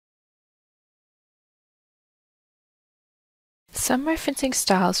Some referencing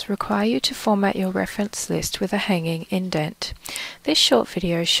styles require you to format your reference list with a hanging indent. This short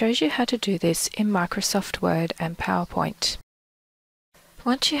video shows you how to do this in Microsoft Word and PowerPoint.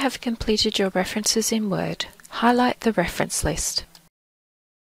 Once you have completed your references in Word, highlight the reference list.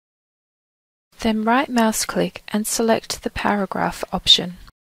 Then right-mouse click and select the paragraph option.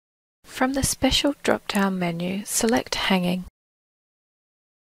 From the special drop-down menu, select Hanging.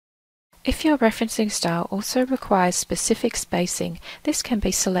 If your referencing style also requires specific spacing, this can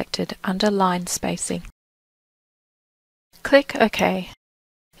be selected under Line Spacing. Click OK.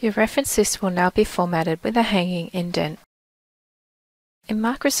 Your reference list will now be formatted with a hanging indent. In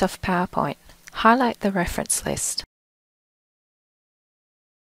Microsoft PowerPoint, highlight the reference list.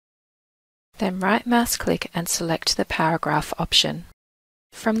 Then right-mouse click and select the paragraph option.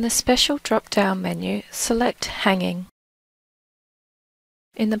 From the special drop-down menu, select Hanging.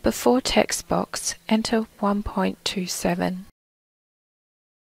 In the Before text box, enter 1.27.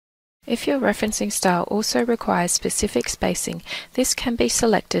 If your referencing style also requires specific spacing, this can be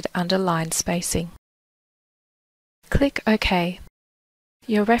selected under Line Spacing. Click OK.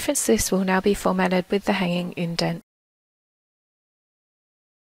 Your reference list will now be formatted with the hanging indent.